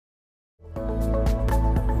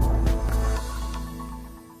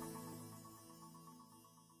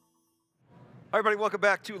Hi everybody, welcome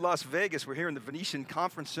back to Las Vegas. We're here in the Venetian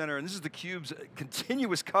Conference Center, and this is theCUBE's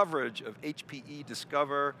continuous coverage of HPE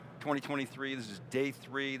Discover 2023. This is day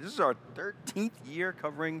 3. This is our 13th year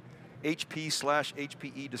covering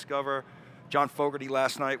HP/HPE Discover. John Fogarty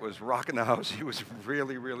last night was rocking the house. He was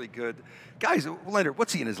really, really good. Guys, Leonard,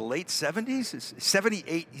 what's he in his late 70s? He's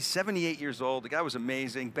 78, he's 78 years old. The guy was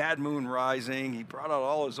amazing. Bad Moon Rising. He brought out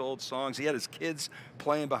all his old songs. He had his kids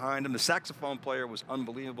playing behind him. The saxophone player was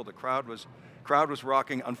unbelievable. The crowd was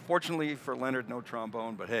rocking. Unfortunately for Leonard, no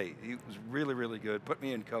trombone, but hey, he was really, really good. Put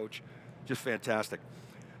me in, coach. Just fantastic.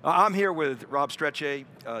 I'm here with Rob Strechay.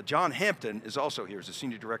 John Hampton is also here as the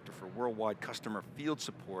Senior Director for Worldwide Customer Field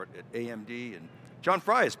Support at AMD, and John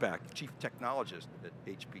Frey is back, Chief Technologist at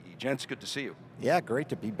HPE. Gents, good to see you. Yeah, great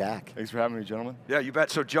to be back. Thanks for having me, gentlemen. Yeah, you bet.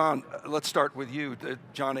 So John, let's start with you.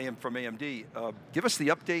 John from AMD. Give us the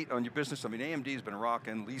update on your business. I mean, AMD's been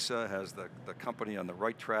rocking. Lisa has the company on the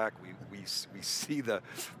right track. We see the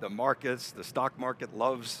markets, the stock market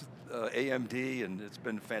loves AMD, and it's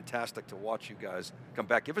been fantastic to watch you guys come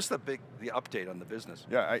back. Give us the update on the business.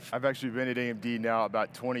 Yeah, I've actually been at AMD now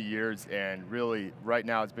about 20 years, and really, right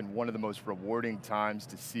now, it's been one of the most rewarding times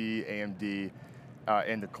to see AMD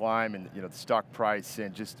and the climb and the stock price,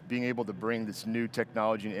 and just being able to bring this new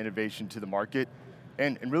technology and innovation to the market.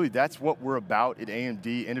 And really, that's what we're about at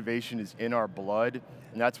AMD. Innovation is in our blood,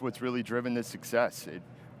 and that's what's really driven this success.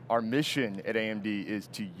 Our mission at AMD is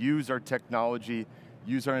to use our technology,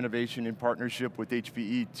 use our innovation in partnership with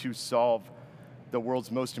HPE to solve the world's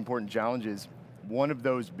most important challenges. One of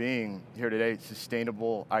those being, here today,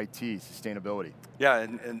 sustainable IT, sustainability. Yeah,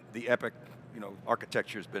 and the epic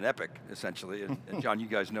architecture has been epic, essentially, and John, you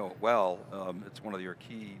guys know it well. It's one of your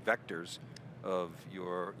key vectors of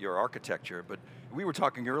your architecture, but we were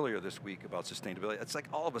talking earlier this week about sustainability. It's like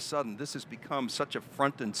all of a sudden, this has become such a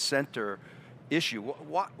front and center issue.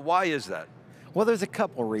 Why is that? Well, there's a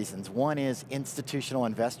couple reasons. One is institutional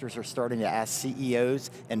investors are starting to ask CEOs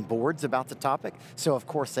and boards about the topic, so of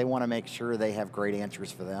course they want to make sure they have great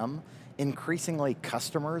answers for them. Increasingly,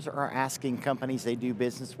 customers are asking companies they do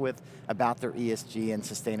business with about their ESG and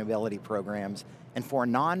sustainability programs, and for a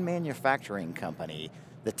non-manufacturing company,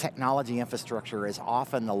 the technology infrastructure is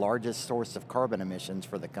often the largest source of carbon emissions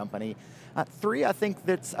for the company. 3, I think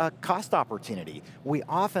that's a cost opportunity. We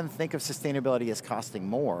often think of sustainability as costing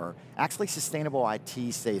more. Actually, sustainable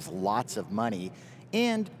IT saves lots of money.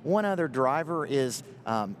 And one other driver is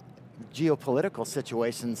geopolitical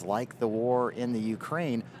situations like the war in the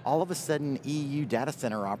Ukraine. All of a sudden, EU data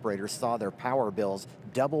center operators saw their power bills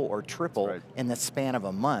double or triple in the span of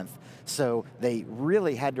a month. So they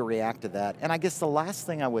really had to react to that. And I guess the last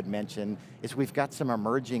thing I would mention is we've got some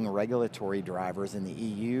emerging regulatory drivers in the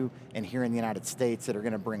EU and here in the United States that are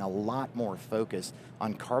going to bring a lot more focus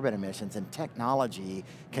on carbon emissions, and technology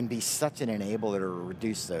can be such an enabler to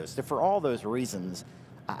reduce those. So for all those reasons,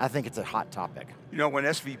 I think it's a hot topic. When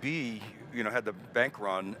SVB had the bank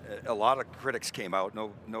run, a lot of critics came out,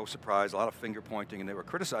 no surprise, a lot of finger pointing, and they were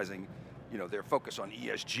criticizing their focus on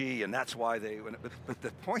ESG, and that's why they went. But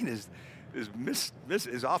the point is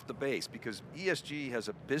off the base, because ESG has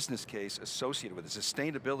a business case associated with it.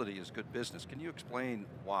 Sustainability is good business. Can you explain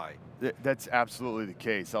why? That's absolutely the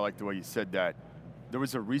case. I like the way you said that. There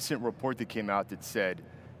was a recent report that came out that said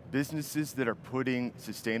businesses that are putting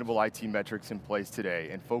sustainable IT metrics in place today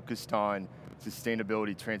and focused on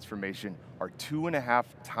sustainability transformation are 2.5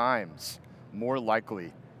 times more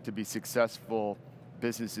likely to be successful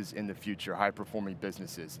businesses in the future, high-performing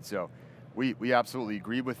businesses. So we absolutely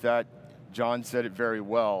agree with that. John said it very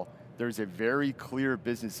well. There's a very clear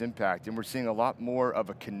business impact, and we're seeing a lot more of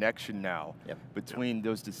a connection now between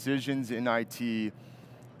those decisions in IT.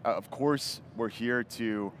 Of course, we're here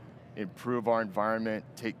to improve our environment,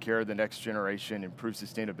 take care of the next generation, improve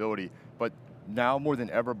sustainability, but now more than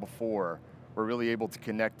ever before, we're really able to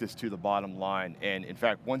connect this to the bottom line. And in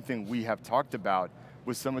fact, one thing we have talked about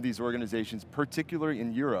with some of these organizations, particularly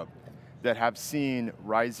in Europe, that have seen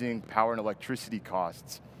rising power and electricity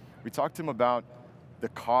costs, we talked to them about the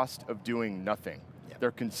cost of doing nothing.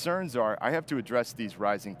 Their concerns are, I have to address these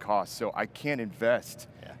rising costs, so I can't invest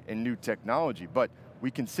in new technology, but we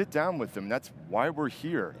can sit down with them. That's why we're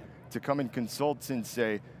here, to come and consult and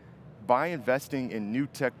say, by investing in new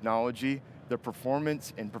technology, the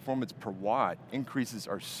performance and performance per watt increases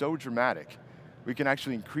are so dramatic, we can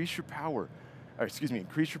actually increase your power,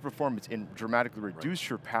 increase your performance and dramatically reduce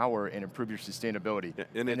your power and improve your sustainability.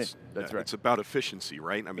 And it's about efficiency,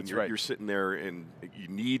 right? I mean, you're sitting there and you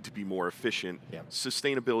need to be more efficient.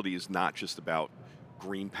 Sustainability is not just about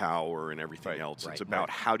green power and everything else. It's about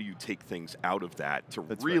how do you take things out of that to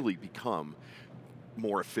really become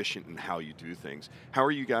more efficient in how you do things. How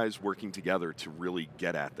are you guys working together to really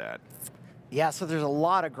get at that? Yeah, so there's a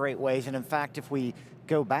lot of great ways, and in fact, if we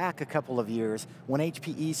go back a couple of years, when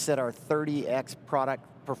HPE set our 30x product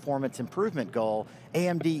performance improvement goal,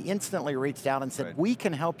 AMD instantly reached out and said, we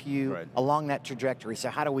can help you along that trajectory. So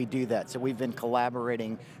how do we do that? So we've been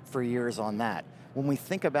collaborating for years on that. When we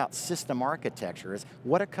think about system architectures,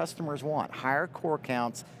 what do customers want? Higher core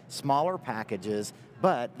counts, smaller packages,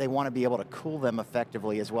 but they want to be able to cool them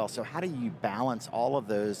effectively as well. So how do you balance all of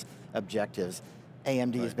those objectives?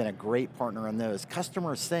 AMD has been a great partner in those.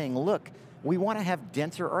 Customers saying, look, we want to have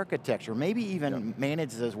denser architecture, maybe even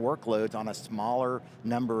manage those workloads on a smaller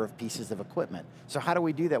number of pieces of equipment. So how do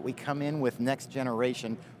we do that? We come in with next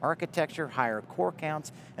generation architecture, higher core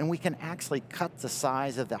counts, and we can actually cut the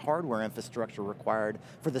size of the hardware infrastructure required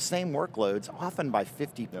for the same workloads, often by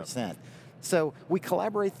 50%. So we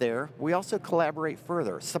collaborate there. We also collaborate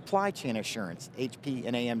further. Supply chain assurance. HP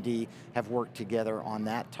and AMD have worked together on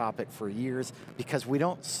that topic for years because we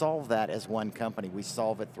don't solve that as one company. We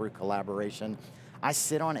solve it through collaboration. I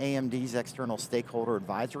sit on AMD's external stakeholder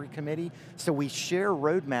advisory committee, so we share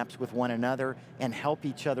roadmaps with one another and help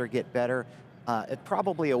each other get better.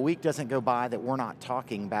 Probably a week doesn't go by that we're not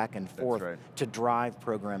talking back and forth to drive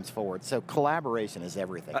programs forward. So collaboration is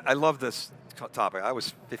everything. I love this topic. I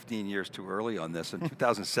was 15 years too early on this. In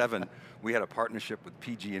 2007, we had a partnership with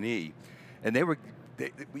PG&E, and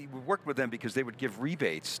we worked with them because they would give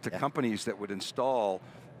rebates to companies that would install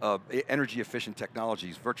energy efficient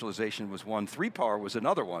technologies. Virtualization was one, 3PAR was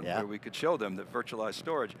another one, where we could show them that virtualized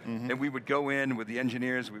storage. And we would go in with the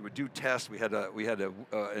engineers, we would do tests. We had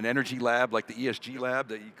an energy lab, like the ESG lab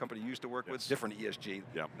that the company used to work with, different ESG,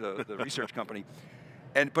 the research company.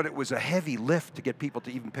 But it was a heavy lift to get people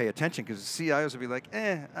to even pay attention because the CIOs would be like,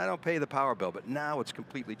 I don't pay the power bill, but now it's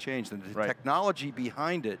completely changed. And the technology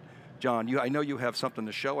behind it, John, I know you have something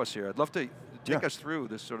to show us here. I'd love to take us through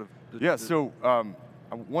this sort of... So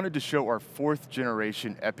I wanted to show our 4th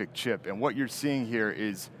generation EPYC chip, and what you're seeing here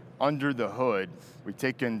is under the hood, we've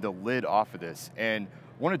taken the lid off of this, and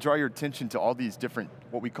I want to draw your attention to all these different,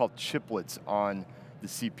 what we call chiplets on the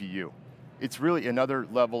CPU. It's really another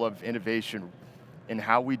level of innovation in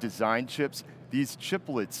how we design chips. These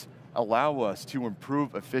chiplets allow us to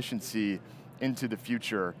improve efficiency into the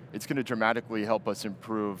future. It's going to dramatically help us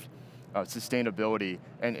improve sustainability.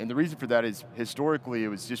 And the reason for that is historically it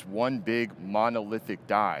was just one big monolithic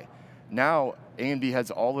die. Now AMD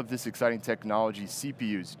has all of this exciting technology,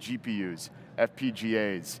 CPUs, GPUs,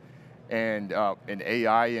 FPGAs, and an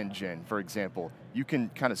AI engine, for example. You can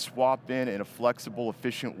kind of swap in a flexible,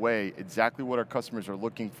 efficient way exactly what our customers are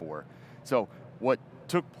looking for. So what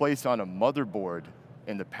took place on a motherboard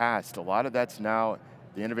in the past, a lot of that's now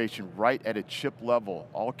the innovation right at a chip level,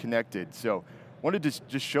 all connected. So I wanted to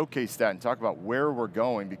just showcase that and talk about where we're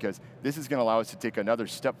going because this is going to allow us to take another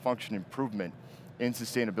step function improvement in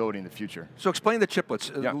sustainability in the future. So explain the chiplets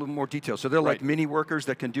in a little more detail. So they're like mini workers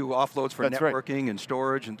that can do offloads for networking and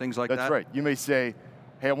storage and things like that? That's right. You may say,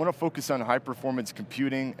 hey, I want to focus on high performance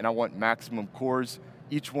computing and I want maximum cores.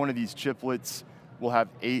 Each one of these chiplets will have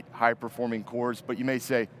 8 high performing cores, but you may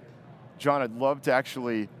say, John, I'd love to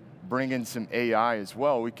actually bring in some AI as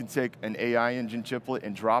well. We can take an AI engine chiplet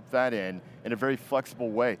and drop that in a very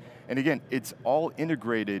flexible way. And again, it's all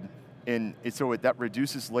integrated so that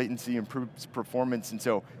reduces latency, improves performance, and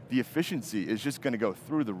so the efficiency is just going to go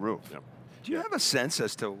through the roof. Do you have a sense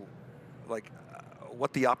as to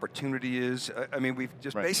what the opportunity is? I mean, we've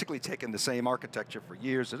just basically taken the same architecture for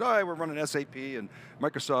years. We're running SAP and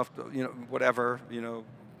Microsoft, whatever, SQL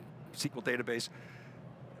database.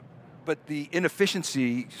 But the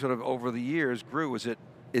inefficiency sort of over the years grew. Is it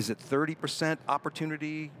 30%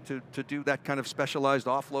 opportunity to do that kind of specialized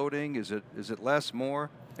offloading? Is it less, more?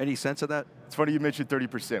 Any sense of that? It's funny you mentioned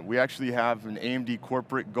 30%. We actually have an AMD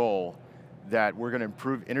corporate goal that we're going to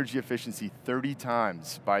improve energy efficiency 30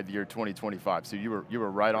 times by the year 2025. So you were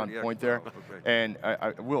right on point there. And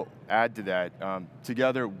I will add to that,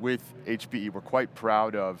 together with HPE, we're quite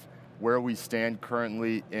proud of where we stand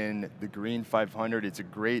currently in the Green 500. It's a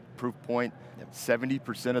great proof point.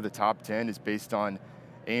 70% of the top 10 is based on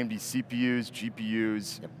AMD CPUs,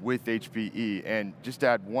 GPUs with HPE. And just to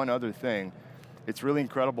add one other thing, it's really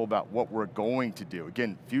incredible about what we're going to do.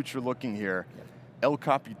 Again, future looking here. El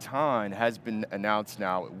Capitan has been announced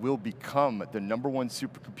now. It will become the #1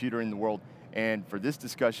 supercomputer in the world, and for this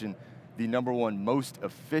discussion, the #1 most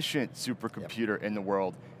efficient supercomputer in the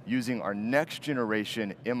world using our next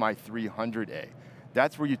generation MI300A.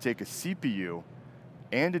 That's where you take a CPU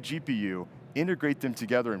and a GPU, integrate them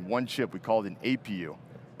together in one chip. We call it an APU,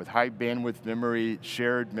 with high bandwidth memory,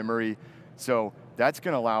 shared memory, So that's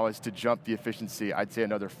going to allow us to jump the efficiency, I'd say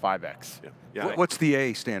another 5x. Yeah. Yeah. What's the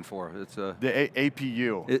A stand for? It's the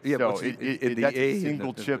APU. The that's A, a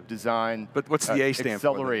single chip design. But what's the A stand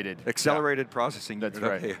accelerated. for? Accelerated processing. That's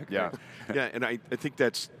right. Okay. Yeah. Yeah, and I think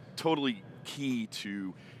that's totally key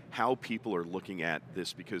to how people are looking at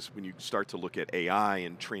this, because when you start to look at AI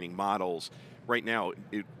and training models, right now,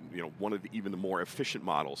 one of even the more efficient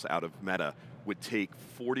models out of Meta would take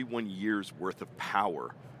 41 years worth of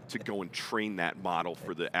power to go and train that model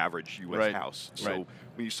for the average US house. So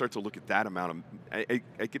when you start to look at that amount of,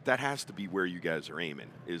 I get that has to be where you guys are aiming,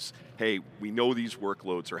 is, hey, we know these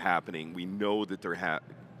workloads are happening, we know that they're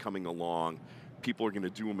coming along, people are going to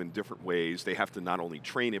do them in different ways, they have to not only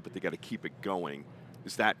train it, but they got to keep it going.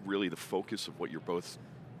 Is that really the focus of what you're both?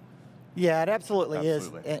 Yeah, it absolutely is.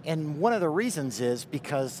 And one of the reasons is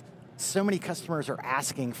because so many customers are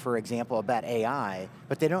asking, for example, about AI,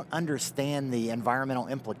 but they don't understand the environmental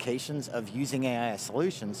implications of using AI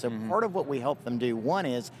solutions. So part of what we help them do, one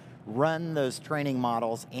is run those training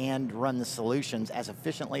models and run the solutions as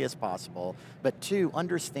efficiently as possible, but two,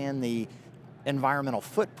 understand the environmental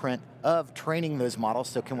footprint of training those models,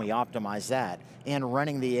 so can we optimize that, and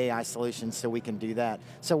running the AI solutions so we can do that.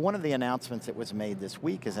 So one of the announcements that was made this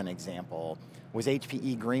week, as an example, was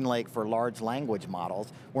HPE GreenLake for large language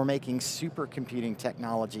models. We're making supercomputing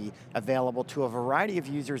technology available to a variety of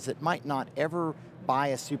users that might not ever buy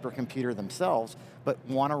a supercomputer themselves, but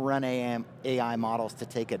want to run AI models to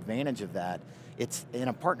take advantage of that. It's in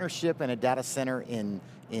a partnership in a data center in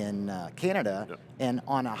Canada, and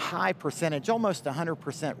on a high percentage, almost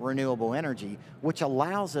 100% renewable energy, which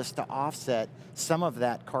allows us to offset some of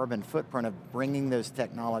that carbon footprint of bringing those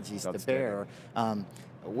technologies to bear.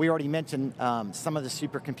 We already mentioned some of the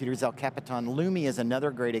supercomputers, El Capitan. Lumi is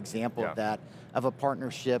another great example of that, of a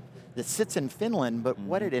partnership that sits in Finland, but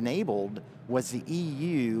what it enabled was the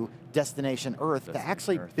EU Destination Earth to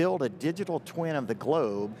actually build a digital twin of the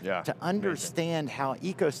globe to understand how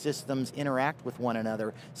ecosystems interact with one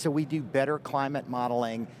another, so we do better climate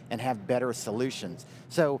modeling and have better solutions.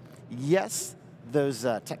 So yes, those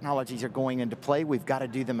technologies are going into play. We've got to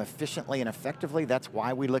do them efficiently and effectively. That's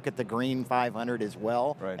why we look at the Green 500 as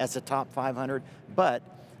well as the top 500. But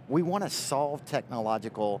we want to solve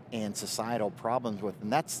technological and societal problems with them.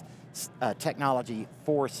 That's technology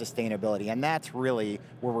for sustainability, and that's really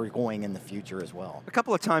where we're going in the future as well. A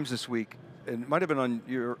couple of times this week, and it might have been on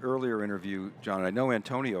your earlier interview, John, I know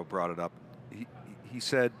Antonio brought it up. He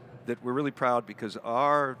said that we're really proud because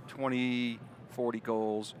our 2040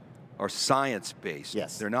 goals are science-based.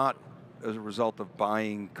 Yes. They're not as a result of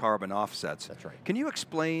buying carbon offsets. That's right. Can you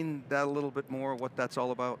explain that a little bit more, what that's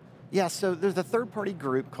all about? Yeah, so there's a third-party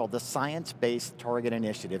group called the Science-Based Target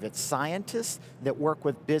Initiative. It's scientists that work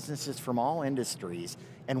with businesses from all industries,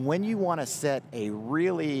 and when you want to set a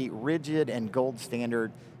really rigid and gold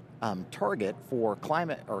standard target for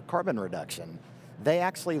climate or carbon reduction, they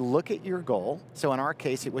actually look at your goal. So in our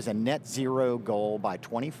case, it was a net zero goal by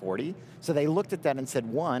 2040. So they looked at that and said,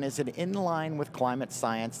 one, is it in line with climate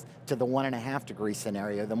science to the 1.5 degree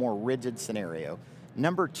scenario, the more rigid scenario?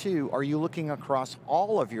 Number two, are you looking across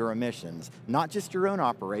all of your emissions, not just your own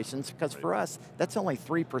operations, because for us, that's only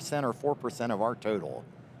 3% or 4% of our total.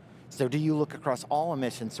 So do you look across all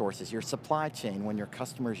emission sources, your supply chain, when your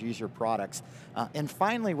customers use your products? And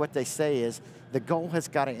finally, what they say is, the goal has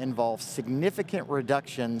got to involve significant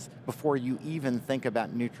reductions before you even think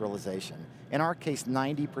about neutralization. In our case,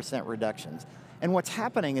 90% reductions. And what's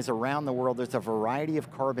happening is around the world, there's a variety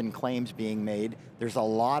of carbon claims being made. There's a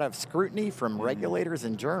lot of scrutiny from regulators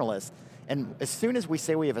and journalists. And as soon as we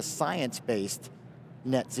say we have a science-based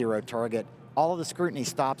net zero target, all of the scrutiny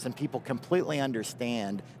stops and people completely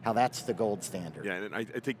understand how that's the gold standard. Yeah, and I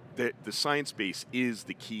think that the science base is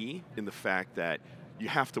the key in the fact that you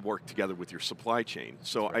have to work together with your supply chain.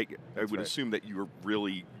 So I would assume that you're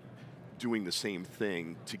really doing the same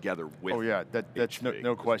thing together with that's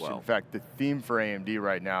no question. Well. In fact, the theme for AMD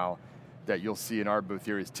right now that you'll see in our booth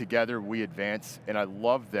here is Together We Advance, and I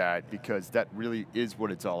love that because that really is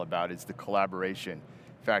what it's all about, is the collaboration.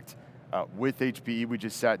 In fact, with HPE, we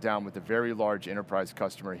just sat down with a very large enterprise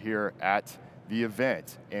customer here at the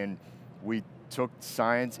event, and we took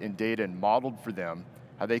science and data and modeled for them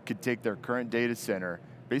how they could take their current data center,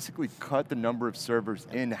 basically cut the number of servers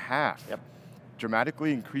in half,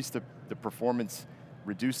 dramatically increase the performance,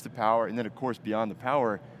 reduce the power, and then of course beyond the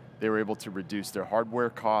power, they were able to reduce their hardware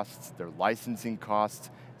costs, their licensing costs.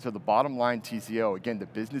 So the bottom line TCO, again, the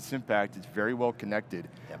business impact is very well connected,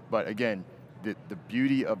 but again, the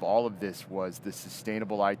beauty of all of this was the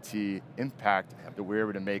sustainable IT impact that we're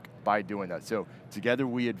able to make by doing that. So Together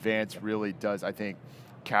We Advance really does, I think,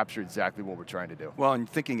 capture exactly what we're trying to do. Well, and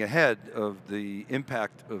thinking ahead of the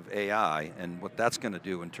impact of AI and what that's going to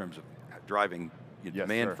do in terms of driving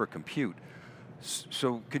demand for compute.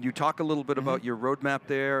 So could you talk a little bit about your roadmap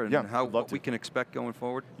there and what we can expect going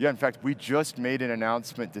forward? Yeah, in fact, we just made an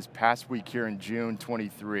announcement this past week here in June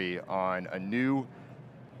 23 on a new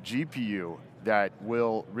GPU that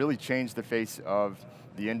will really change the face of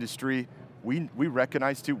the industry. We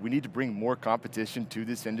recognize too, we need to bring more competition to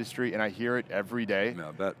this industry, and I hear it every day. Yeah,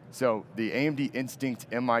 I bet. So the AMD Instinct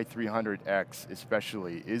MI300X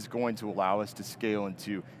especially is going to allow us to scale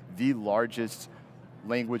into the largest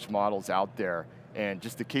language models out there, and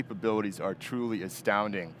just the capabilities are truly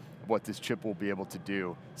astounding what this chip will be able to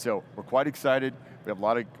do. So we're quite excited. We have a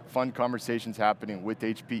lot of fun conversations happening with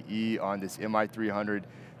HPE on this MI300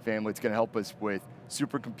 family. It's going to help us with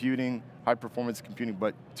supercomputing, high performance computing,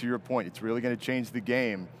 but to your point, it's really going to change the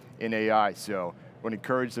game in AI. So I want to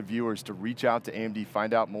encourage the viewers to reach out to AMD,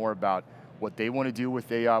 find out more about what they want to do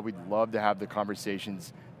with AI. We'd love to have the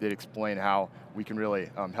conversations that explain how we can really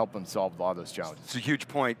help them solve a lot of those challenges. It's a huge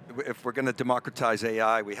point. If we're going to democratize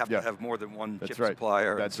AI, we have to have more than one chip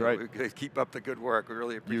supplier. That's right. Keep up the good work. We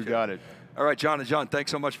really appreciate it. You got it. All right, John and John, thanks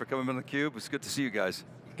so much for coming on theCUBE. It's good to see you guys.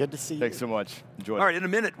 Good to see you. Thanks so much. Enjoy it. All right, in a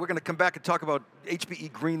minute, we're going to come back and talk about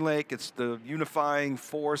HPE GreenLake. It's the unifying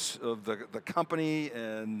force of the company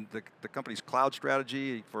and the company's cloud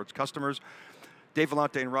strategy for its customers. Dave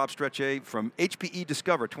Vellante and Rob Strechay from HPE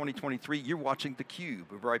Discover 2023. You're watching theCUBE.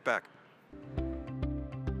 We'll be right back.